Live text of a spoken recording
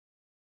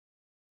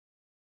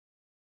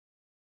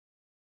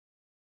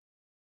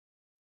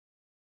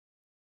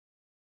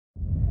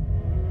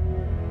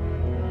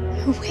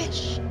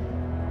wish.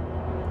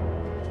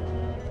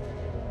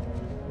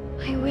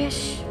 I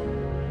wish.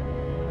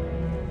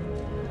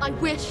 I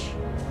wish.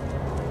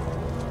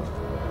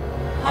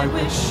 I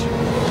wish.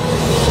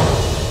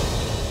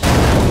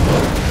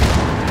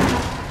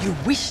 You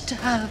wish to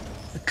have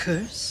the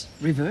curse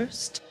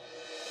reversed?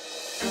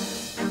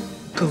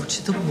 Go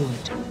to the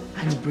wood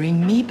and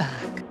bring me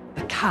back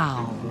a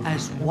cow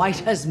as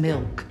white as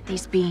milk.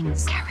 These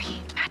beans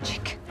carry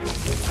magic.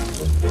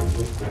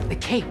 The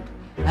cape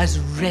as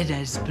red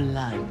as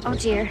blood. Oh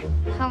dear,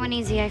 how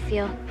uneasy I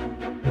feel.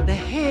 The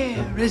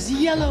hair as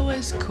yellow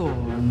as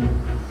corn.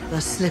 The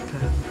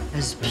slipper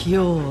as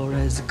pure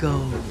as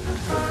gold.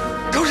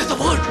 Go to the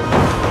wood!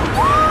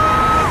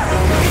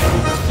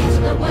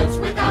 Into the woods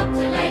without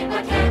delay,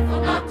 but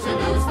careful not to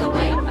lose the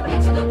way.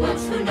 Into the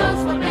woods, who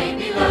knows what may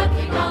be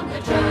lurking on the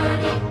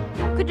journey.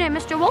 Good day,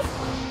 Mr. Wolf.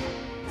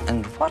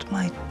 And what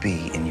might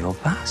be in your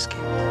basket?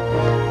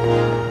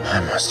 I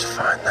must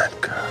find that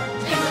girl.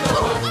 Into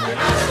the woods and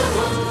out of the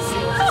woods to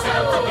see what's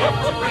out to get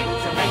to bring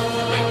to make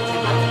to live to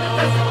run the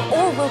festival.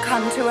 All will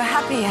come to a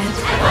happy end.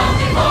 And won't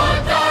be more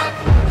dark.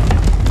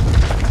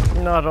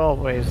 Not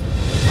always.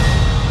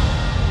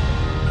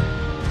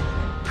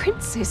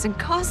 Princes and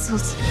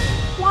castles.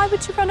 Why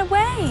would you run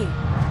away?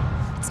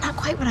 It's not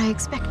quite what I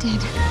expected.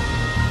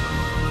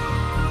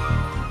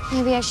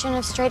 Maybe I shouldn't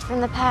have strayed from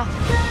the path.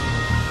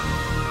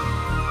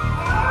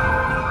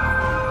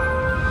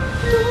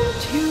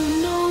 Don't you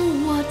know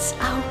what's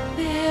out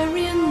there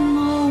in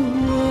the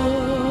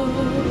world?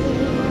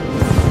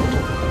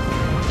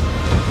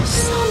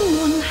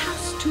 Someone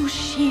has to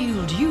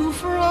shield you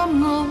from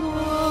the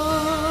world.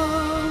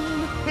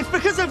 It's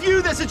because of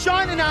you there's a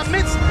giant in our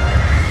midst.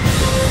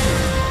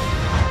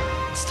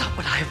 It's not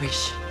what I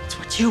wish. It's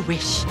what you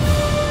wish.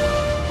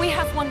 We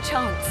have one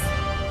chance.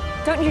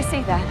 Don't you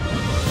see that?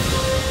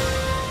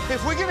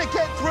 If we're gonna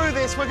get through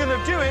this, we're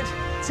gonna do it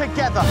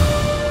together.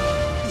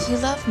 If you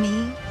love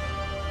me,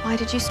 why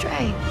did you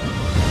stray?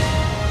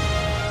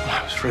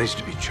 I was raised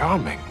to be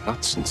charming,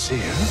 not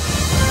sincere.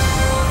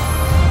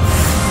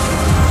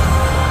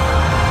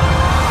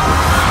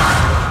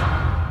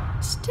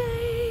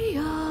 Stay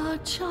a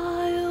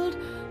child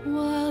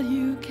while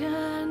you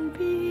can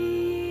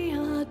be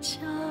a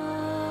child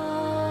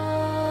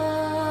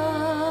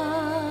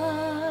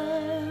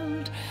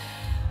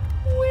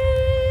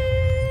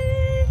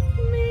with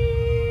me.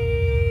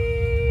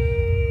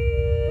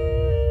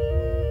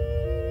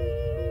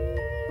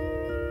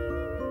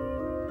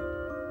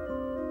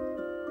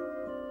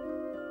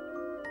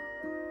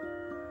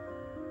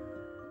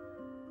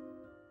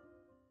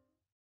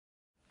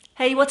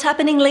 Hey, what's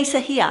happening? Lisa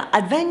here.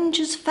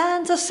 Avengers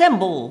fans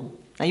assemble.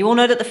 Now, you all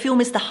know that the film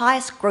is the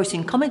highest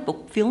grossing comic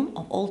book film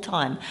of all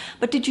time.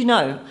 But did you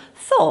know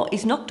Thor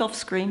is knocked off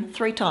screen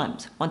 3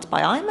 times? Once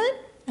by Iron Man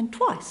and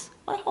twice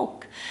by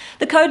Hulk.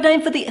 The code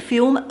name for the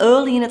film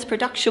early in its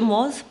production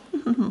was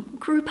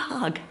Group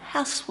Hug.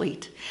 How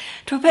sweet.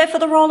 To prepare for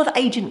the role of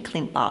Agent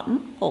Clint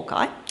Barton,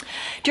 Hawkeye,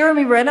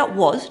 Jeremy Renner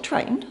was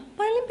trained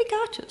by Olympic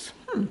archers.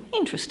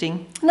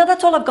 Interesting. Now,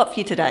 that's all I've got for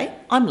you today.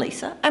 I'm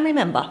Lisa. And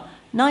remember,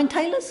 9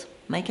 tailors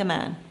make a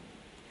man.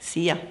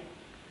 See ya.